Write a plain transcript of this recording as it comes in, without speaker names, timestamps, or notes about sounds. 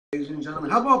Ladies and gentlemen,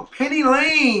 how about Penny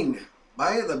Lane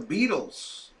by the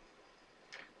Beatles?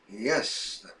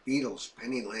 Yes, the Beatles,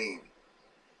 Penny Lane.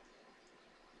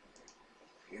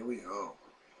 Here we go.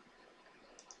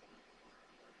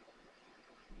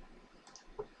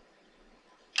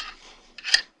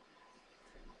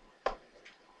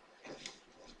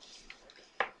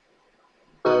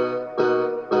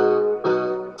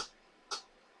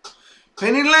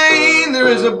 Penny Lane, there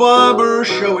is a barber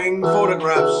showing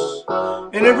photographs,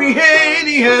 and every head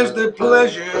he has the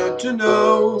pleasure to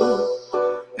know.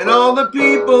 And all the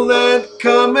people that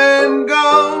come and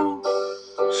go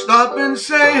stop and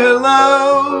say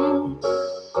hello.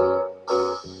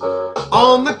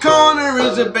 On the corner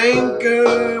is a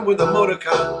banker with a motor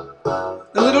car.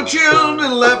 The little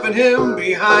children laugh at him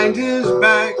behind his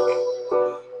back,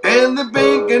 and the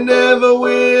banker never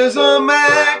wears a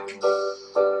Mac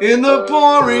in the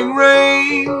pouring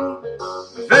rain.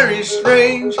 Very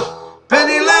strange.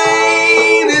 Penny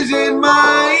Lane is in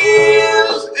my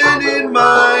ears and in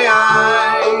my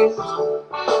eyes.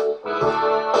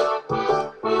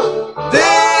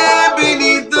 There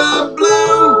beneath the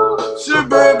blue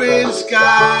suburban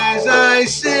skies I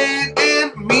sit,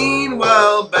 and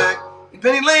meanwhile back in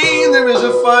Penny Lane there is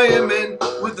a fireman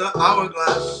with an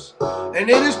hourglass, and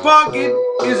in his pocket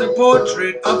is a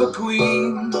portrait of a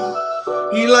queen.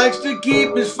 He likes to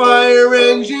keep his fire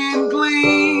engine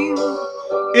clean.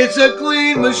 It's a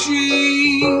clean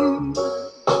machine.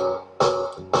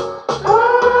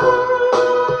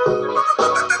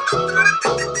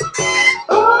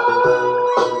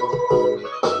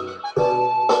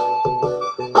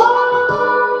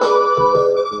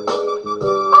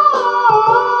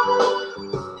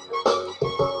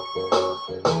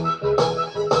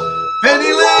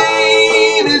 Penny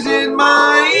Lane is in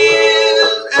my ears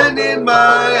and in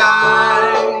my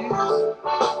eyes,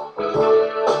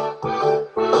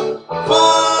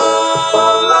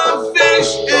 full of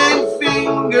fish and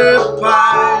finger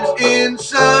pies in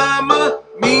summer,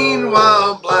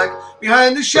 meanwhile black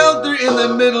behind the shelter in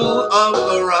the middle of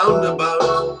a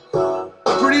roundabout.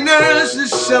 A pretty nurse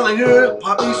is selling her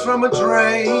poppies from a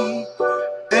tray,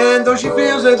 and though she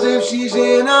feels as if she's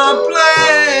in a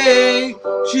play,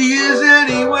 she is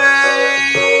anyway.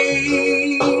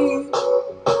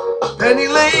 Penny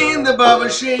Lane, the barber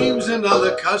shaves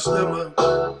another customer.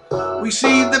 We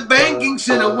see the banking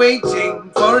sinner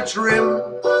waiting for a trim,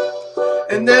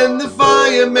 and then the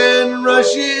fireman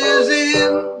rushes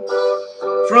in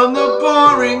from the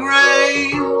pouring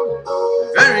rain.